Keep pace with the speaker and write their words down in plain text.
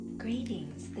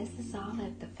Greetings, this is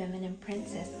Olive, the Feminine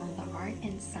Princess, on the art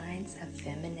and science of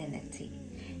femininity,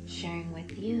 sharing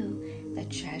with you the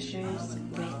treasures,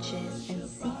 riches, and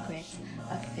secrets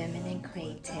of feminine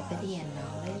creativity and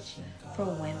knowledge for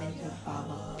women who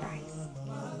follow Christ.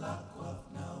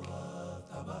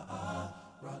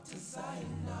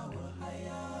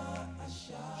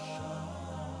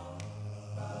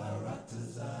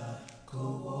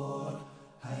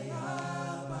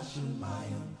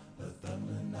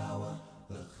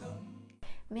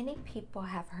 Many people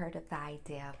have heard of the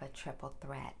idea of a triple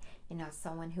threat.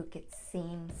 Someone who could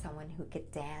sing, someone who could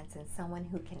dance, and someone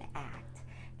who can act.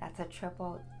 That's a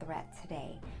triple threat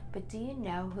today. But do you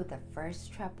know who the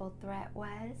first triple threat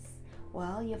was?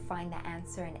 Well, you'll find the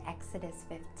answer in Exodus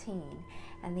 15,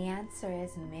 and the answer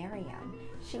is Miriam.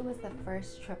 She was the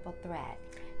first triple threat.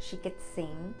 She could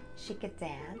sing, she could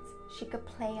dance, she could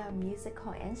play a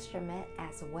musical instrument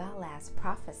as well as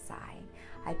prophesy.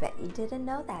 I bet you didn't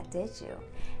know that, did you?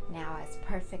 Now, as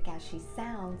perfect as she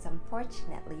sounds,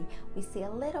 unfortunately, we see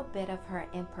a little bit of her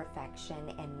imperfection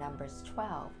in Numbers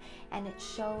 12, and it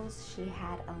shows she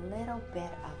had a little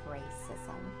bit of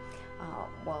racism.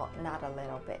 Well, not a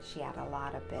little bit, she had a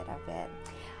lot of bit of it.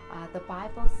 The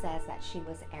Bible says that she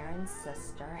was Aaron's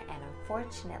sister, and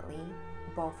unfortunately,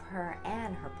 both her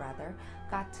and her brother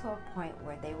got to a point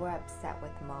where they were upset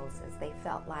with Moses. They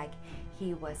felt like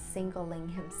he was singling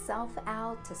himself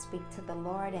out to speak to the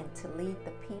Lord and to lead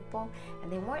the people, and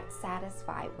they weren't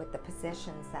satisfied with the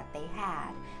positions that they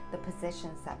had, the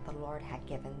positions that the Lord had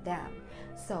given them.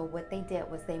 So what they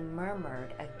did was they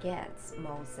murmured against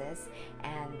Moses,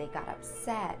 and they got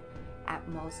upset at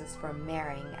Moses for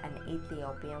marrying an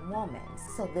Ethiopian woman.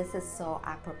 So this is so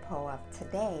apropos of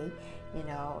today.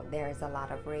 There is a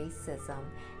lot of racism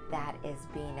that is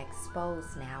being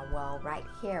exposed now. Well, right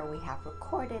here we have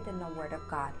recorded in the Word of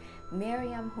God,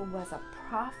 Miriam, who was a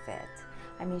prophet.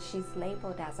 She's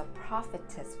labeled as a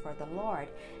prophetess for the Lord.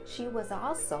 She was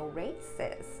also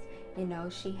racist.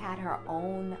 She had her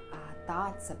own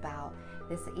thoughts about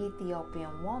this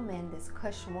Ethiopian woman, this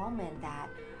Cush woman that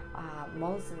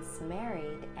Moses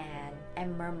married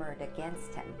and murmured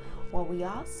against him. Well, we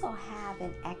also have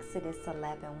in Exodus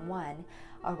 11:1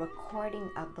 a recording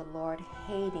of the Lord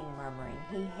hating murmuring.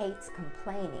 He hates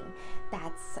complaining.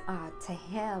 That's to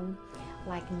him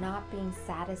like not being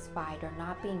satisfied or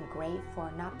not being grateful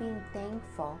or not being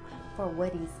thankful for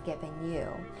what he's given you.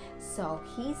 So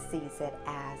he sees it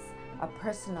as a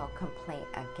personal complaint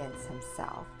against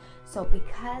himself. So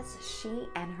because she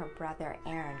and her brother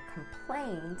Aaron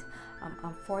complained,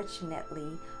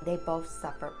 unfortunately, they both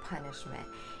suffered punishment.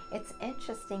 It's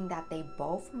interesting that they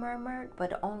both murmured,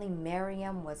 but only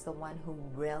Miriam was the one who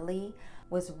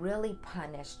was really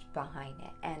punished behind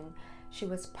it. And she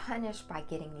was punished by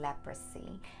getting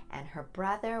leprosy. And her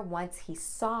brother, once he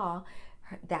saw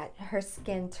that her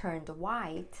skin turned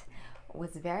white,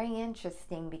 was very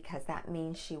interesting, because that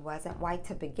means she wasn't white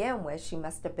to begin with. She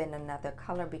must have been another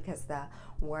color, because the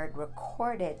word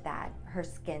recorded that her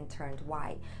skin turned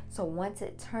white. So once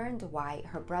it turned white,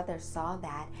 her brother saw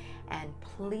that and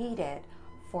pleaded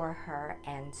for her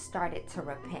and started to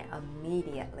repent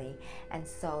immediately. And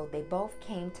so they both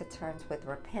came to terms with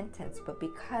repentance, but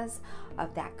because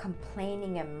of that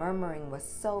complaining and murmuring was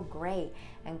so great,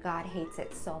 and God hates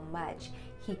it so much,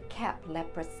 he kept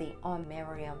leprosy on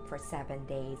Miriam for 7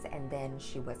 days, and then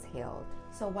she was healed.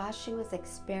 So while she was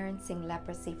experiencing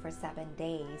leprosy for 7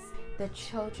 days, the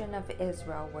children of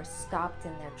Israel were stopped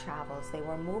in their travels. They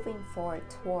were moving forward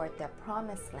toward their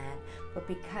promised land, but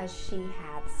because she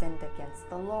had sinned against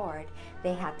the Lord,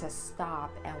 they had to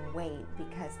stop and wait,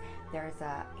 because there's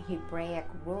a Hebraic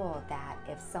rule that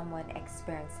if someone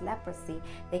experienced leprosy,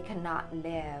 they cannot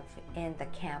live in the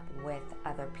camp with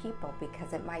other people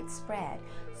because it might spread.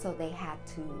 So they had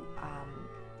to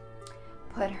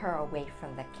put her away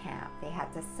from the camp. They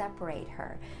had to separate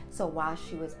her. So while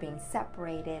she was being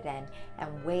separated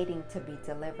and waiting to be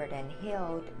delivered and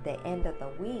healed, the end of the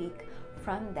week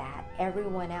from that,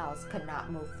 everyone else could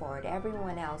not move forward.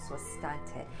 Everyone else was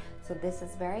stunted. So this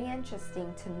is very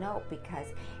interesting to note, because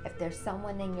if there's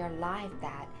someone in your life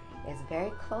that is very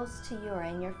close to you or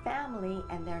in your family,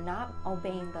 and they're not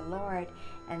obeying the Lord,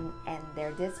 and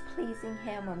they're displeasing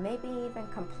him, or maybe even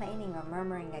complaining or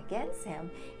murmuring against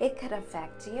him, it could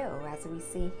affect you, as we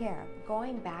see here.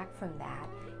 Going back from that,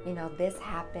 this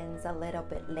happens a little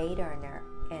bit later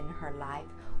in her life,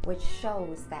 which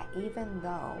shows that even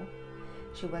though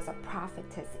she was a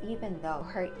prophetess, even though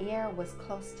her ear was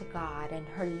close to God and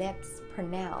her lips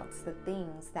pronounced the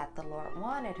things that the Lord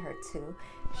wanted her to,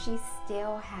 she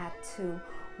still had to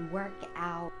work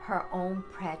out her own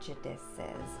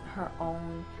prejudices, her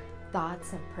own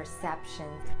thoughts and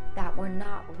perceptions that were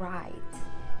not right.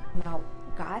 Now,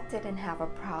 God didn't have a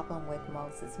problem with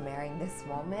Moses marrying this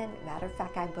woman. Matter of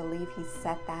fact, I believe he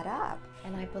set that up.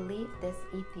 And I believe this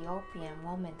Ethiopian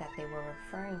woman that they were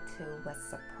referring to was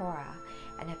Zipporah.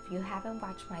 And if you haven't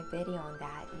watched my video on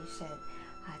that, you should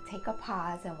take a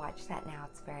pause and watch that now.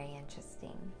 It's very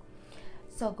interesting.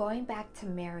 So going back to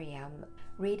Miriam,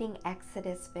 reading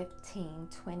Exodus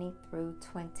 15:20 through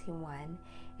 21,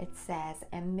 it says,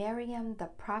 "And Miriam the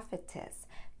prophetess,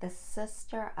 the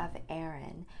sister of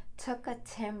Aaron, took a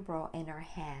timbrel in her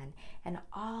hand, and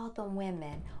all the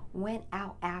women went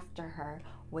out after her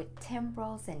with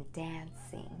timbrels and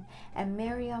dancing. And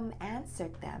Miriam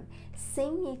answered them,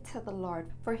 Sing ye to the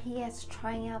Lord, for he has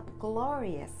triumphed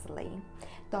gloriously.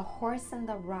 The horse and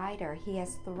the rider he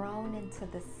has thrown into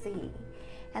the sea."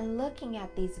 And looking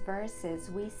at these verses,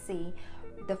 we see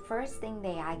the first thing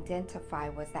they identify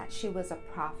was that she was a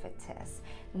prophetess.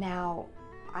 Now,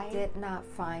 I did not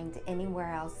find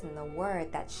anywhere else in the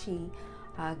word that she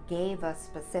gave a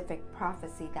specific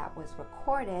prophecy that was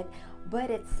recorded, but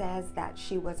it says that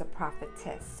she was a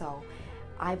prophetess. So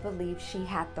I believe she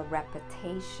had the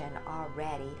reputation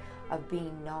already of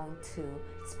being known to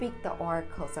speak the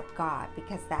oracles of God,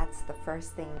 because that's the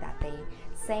first thing that they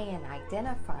say in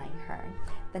identifying her.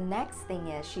 The next thing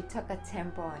is she took a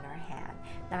timbrel in her hand.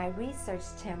 Now, I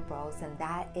researched timbrels, and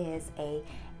that is a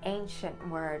ancient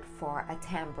word for a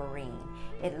tambourine.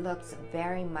 It looks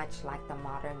very much like the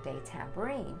modern day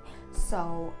tambourine.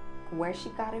 So where she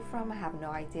got it from, I have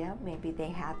no idea. Maybe they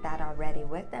had that already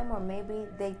with them, or maybe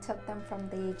they took them from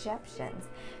the Egyptians.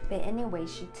 But anyway,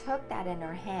 she took that in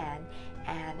her hand,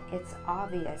 and it's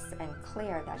obvious and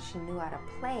clear that she knew how to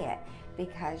play it,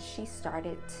 because she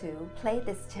started to play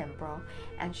this timbrel,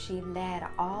 and she led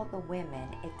all the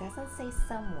women. It doesn't say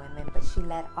some women, but she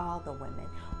led all the women,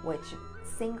 which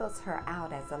singles her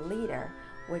out as a leader,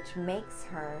 which makes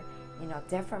her,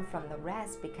 different from the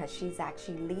rest, because she's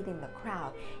actually leading the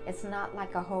crowd. It's not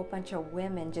like a whole bunch of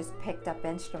women just picked up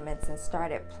instruments and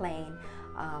started playing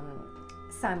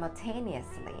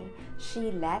simultaneously.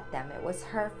 She led them. It was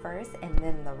her first and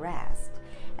then the rest.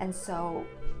 And so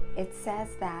it says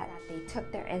that they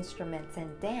took their instruments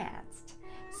and danced.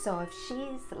 So if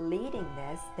she's leading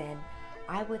this, then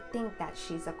I would think that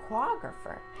she's a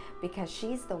choreographer, because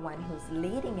she's the one who's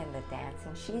leading in the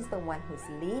dancing. She's the one who's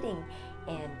leading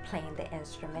in playing the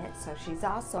instrument. So she's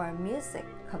also a music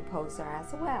composer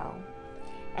as well.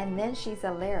 And then she's a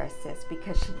lyricist,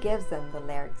 because she gives them the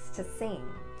lyrics to sing.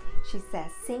 She says,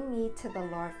 "Sing ye to the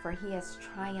Lord, for he has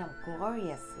triumphed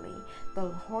gloriously. The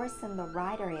horse and the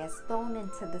rider he has thrown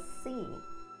into the sea."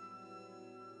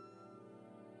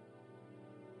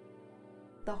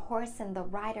 The horse and the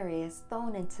rider is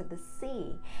thrown into the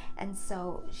sea. And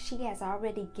so she has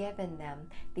already given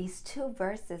them these two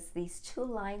verses, these two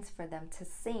lines for them to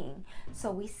sing.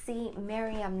 So we see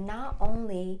Miriam not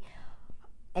only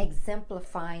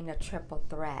exemplifying a triple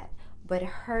threat, but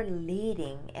her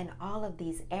leading in all of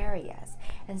these areas.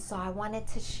 And so I wanted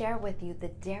to share with you the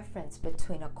difference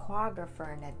between a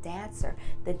choreographer and a dancer,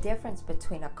 the difference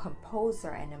between a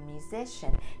composer and a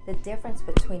musician, the difference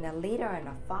between a leader and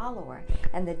a follower,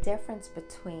 and the difference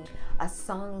between a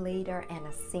song leader and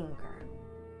a singer.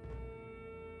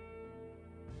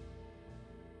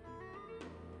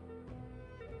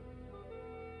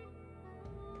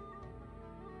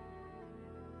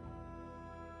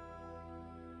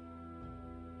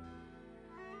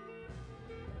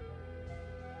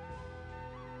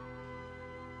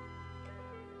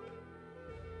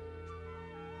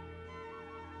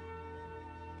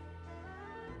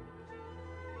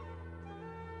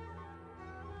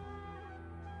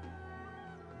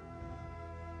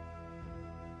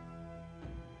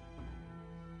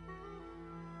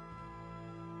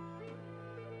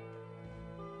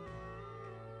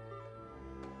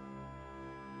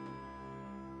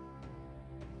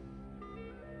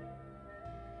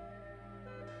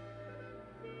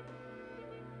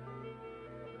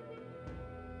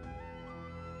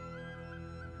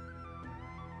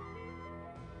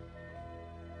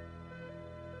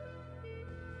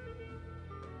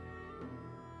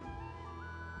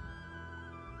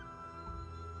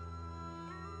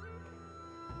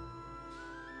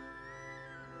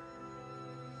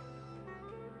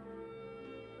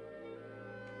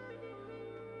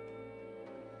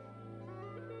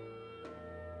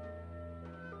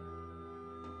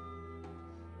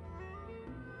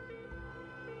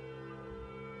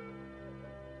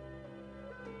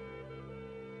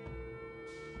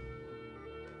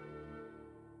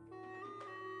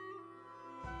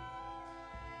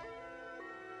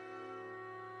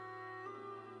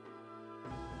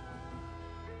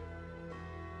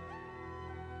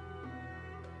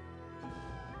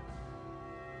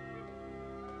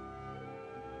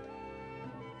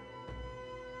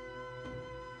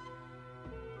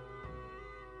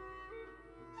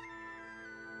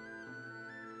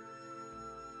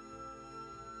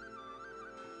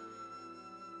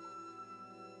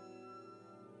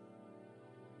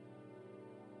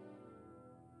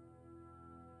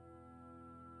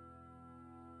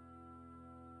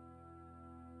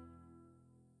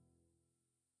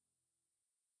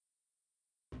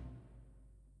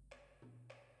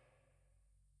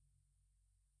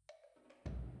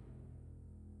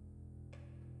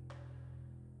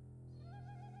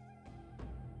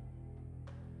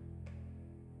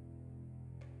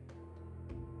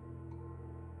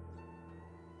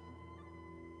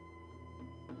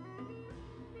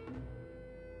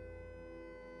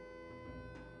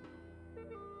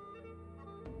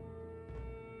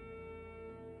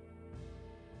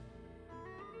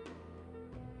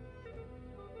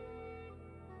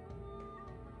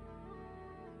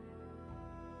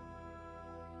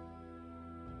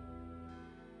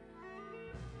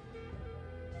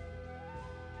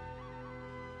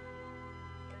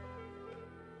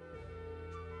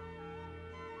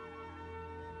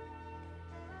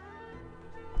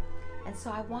 And so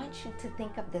I want you to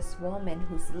think of this woman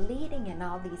who's leading in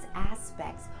all these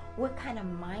aspects, what kind of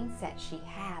mindset she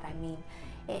had. I mean,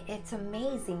 it's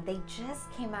amazing. They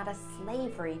just came out of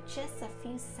slavery just a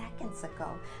few seconds ago.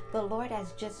 The Lord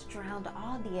has just drowned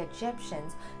all the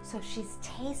Egyptians. So she's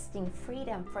tasting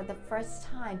freedom for the first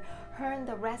time. Her and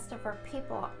the rest of her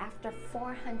people after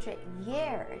 400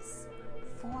 years.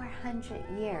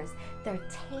 400 years, they're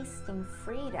tasting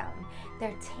freedom,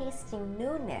 they're tasting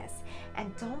newness.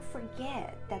 And don't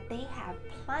forget that they have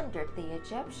plundered the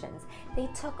Egyptians. They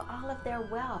took all of their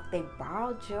wealth, they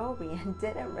borrowed jewelry and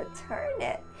didn't return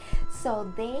it.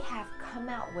 So they have come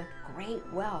out with great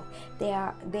wealth. They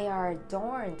are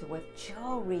adorned with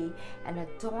jewelry and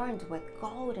adorned with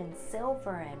gold and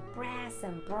silver and brass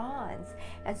and bronze.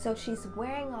 And so she's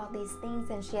wearing all these things,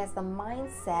 and she has the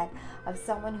mindset of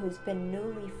someone who's been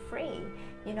newly free.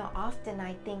 You know, often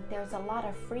I think there's a lot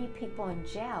of free people in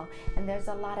jail, and there's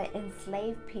a lot of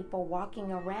enslaved people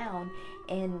walking around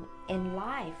in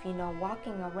life, you know,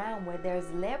 walking around where there's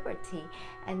liberty,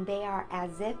 and they are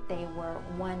as if they were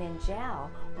one in jail,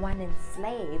 one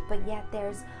enslaved, but yet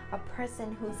there's a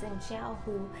person who's in jail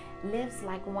who lives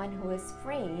like one who is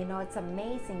free. You know, it's an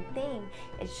amazing thing.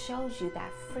 It shows you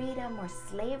that freedom or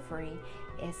slavery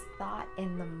is thought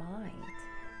in the mind.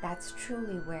 That's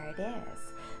truly where it is.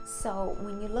 So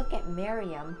when you look at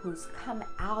Miriam, who's come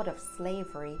out of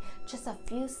slavery just a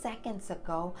few seconds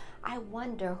ago, I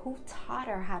wonder who taught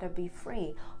her how to be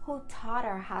free? Who taught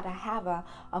her how to have a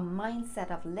mindset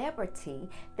of liberty?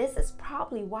 This is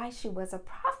probably why she was a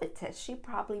prophetess. She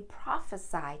probably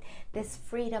prophesied this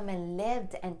freedom and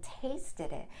lived and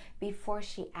tasted it before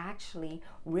she actually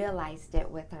realized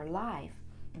it with her life.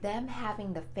 Them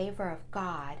having the favor of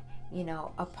God, you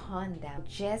know, upon them,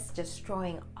 just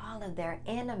destroying all of their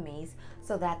enemies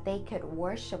so that they could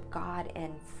worship God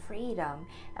in freedom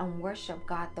and worship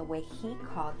God the way He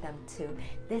called them to.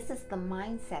 This is the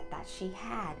mindset that she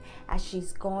had as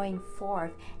she's going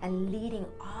forth and leading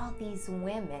all these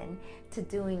women to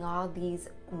doing all these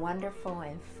wonderful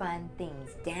and fun things,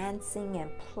 dancing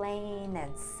and playing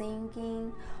and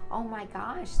singing. Oh my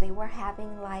gosh, they were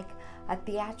having like a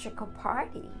theatrical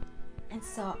party. And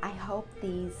so I hope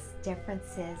these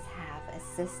differences have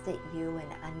assisted you in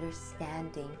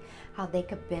understanding how they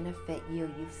could benefit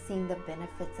you. You've seen the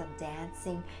benefits of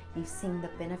dancing. You've seen the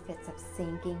benefits of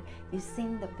singing. You've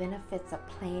seen the benefits of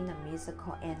playing a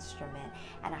musical instrument.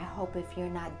 And I hope if you're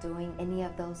not doing any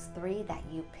of those three, that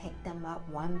you pick them up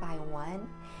one by one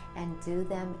and do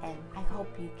them. And I hope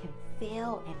you can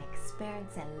feel and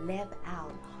experience and live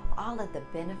out all of the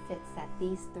benefits that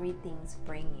these three things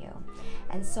bring you.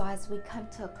 And so as we come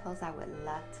to a close, I would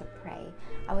love to pray.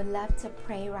 I would love to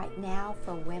pray right now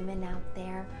for women out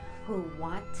there who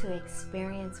want to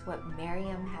experience what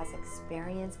Miriam has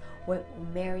experienced, what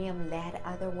Miriam led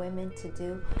other women to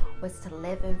do, was to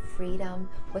live in freedom,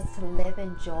 was to live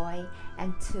in joy,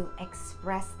 and to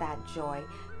express that joy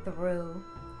through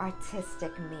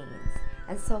artistic means.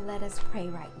 And so let us pray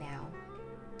right now.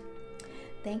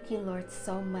 Thank you, Lord,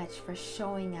 so much for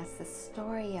showing us the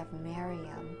story of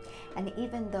Miriam. And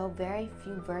even though very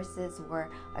few verses were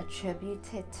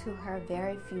attributed to her,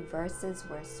 very few verses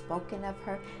were spoken of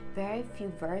her, very few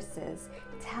verses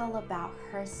tell about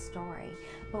her story,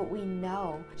 but we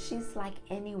know she's like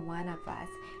any one of us,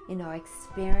 you know,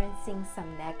 experiencing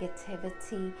some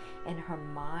negativity in her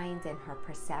mind and her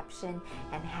perception,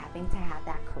 and having to have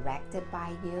that corrected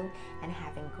by you, and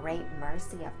having great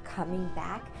mercy of coming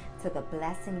back to the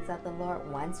blessings of the Lord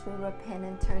once we repent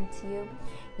and turn to you,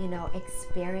 you know,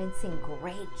 experiencing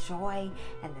great joy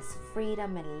and this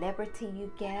freedom and liberty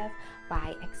you give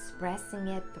by expressing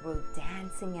it through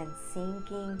dancing and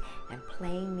singing and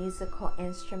playing musical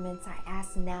instruments. I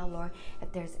ask now, Lord,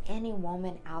 if there's any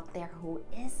woman out there who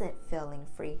isn't feeling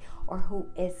free or who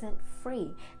isn't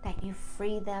free, that you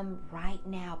free them right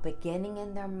now, beginning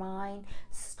in their mind,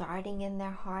 starting in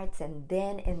their hearts, and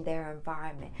then in their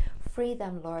environment. Free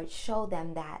them, Lord. Show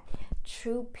them that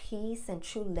true peace and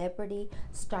true liberty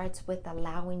starts with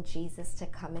allowing Jesus to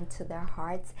come into their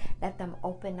hearts. Let them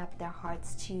open up their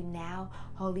hearts to you now.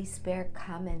 Holy Spirit,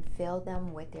 come and fill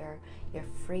them with your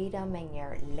freedom and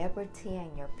your liberty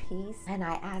and your peace. And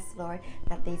I ask, Lord,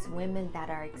 that these women that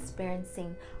are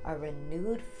experiencing a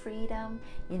renewed freedom,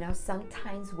 you know,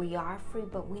 sometimes we are free,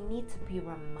 but we need to be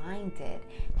reminded,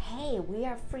 hey, we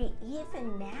are free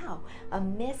even now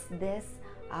amidst this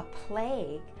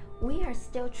plague. We are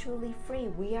still truly free.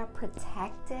 We are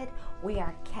protected. We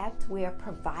are kept. We are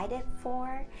provided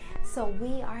for. So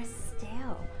we are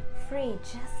still free,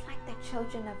 just like the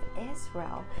children of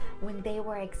Israel when they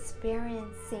were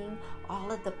experiencing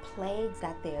all of the plagues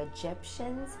that the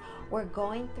Egyptians were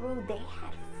going through. They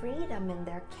had freedom in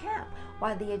their camp.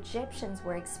 While the Egyptians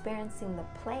were experiencing the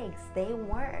plagues, they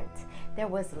weren't. There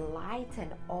was light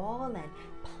and all and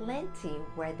plenty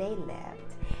where they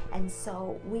lived. And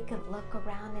so we can look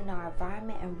around in our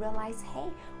environment and realize, hey,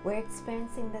 we're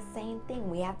experiencing the same thing.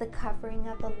 We have the covering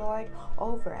of the Lord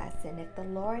over us. And if the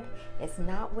Lord is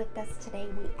not with us today,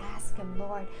 we ask him,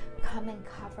 Lord, come and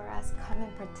cover us, come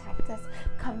and protect us,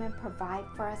 come and provide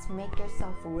for us, make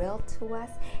yourself real to us,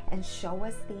 and show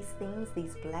us these things,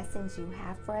 these blessings you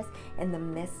have for us in the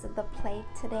midst of the plague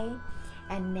today.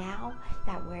 And now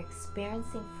that we're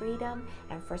experiencing freedom,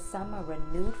 and for some a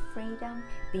renewed freedom,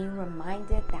 being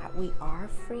reminded that we are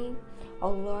free,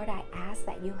 oh Lord, I ask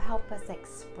that you help us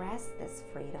express this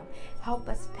freedom. Help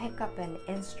us pick up an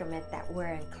instrument that we're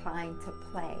inclined to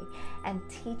play, and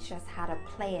teach us how to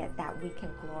play it that we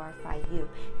can glorify you.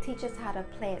 Teach us how to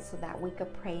play it so that we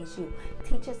could praise you.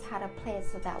 Teach us how to play it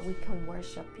so that we can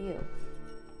worship you.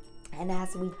 And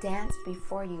as we dance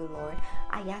before you, Lord,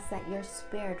 I ask that your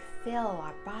spirit fill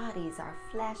our bodies, our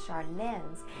flesh, our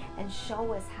limbs, and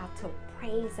show us how to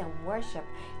praise and worship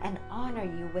and honor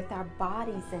you with our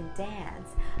bodies and dance.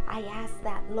 I ask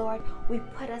that, Lord, we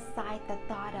put aside the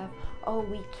thought of, oh,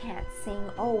 we can't sing,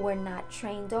 oh, we're not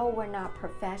trained, oh, we're not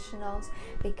professionals,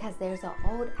 because there's an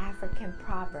old African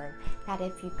proverb that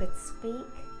if you could speak,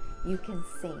 you can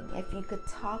sing. If you could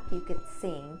talk, you could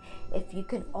sing. If you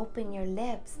can open your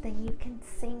lips, then you can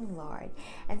sing, Lord.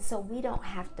 And so we don't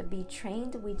have to be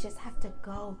trained. We just have to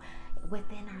go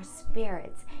within our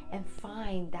spirits and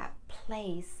find that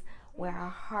place where our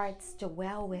hearts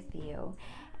dwell with you.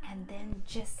 And then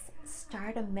just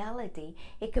start a melody.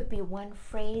 It could be one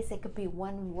phrase, it could be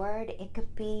one word, it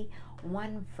could be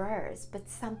one verse, but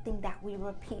something that we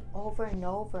repeat over and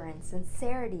over in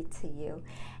sincerity to you,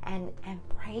 and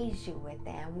praise you with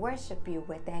it, and worship you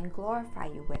with it, and glorify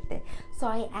you with it. So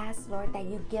I ask, Lord, that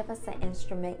you give us an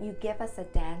instrument, you give us a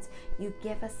dance, you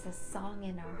give us a song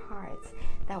in our hearts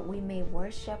that we may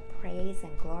worship, praise,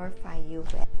 and glorify you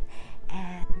with.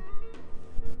 And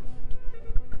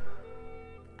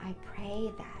I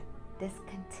pray that this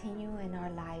continue in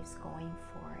our lives going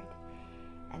forward,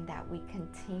 and that we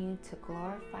continue to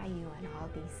glorify you in all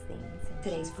these things.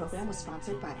 Today's program was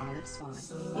sponsored by Olive Swan.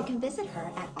 You can visit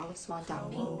her at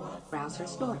oliveswan.pink, browse her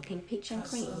store, Pink Peach and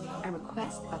Cream, and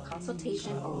request a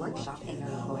consultation or workshop in your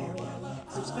local area.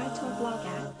 Subscribe to her blog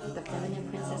at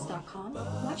thefeminineprincess.com,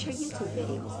 watch her YouTube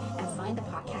videos, and find the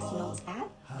podcast notes at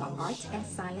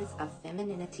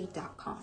theartsandscienceoffemininity.com.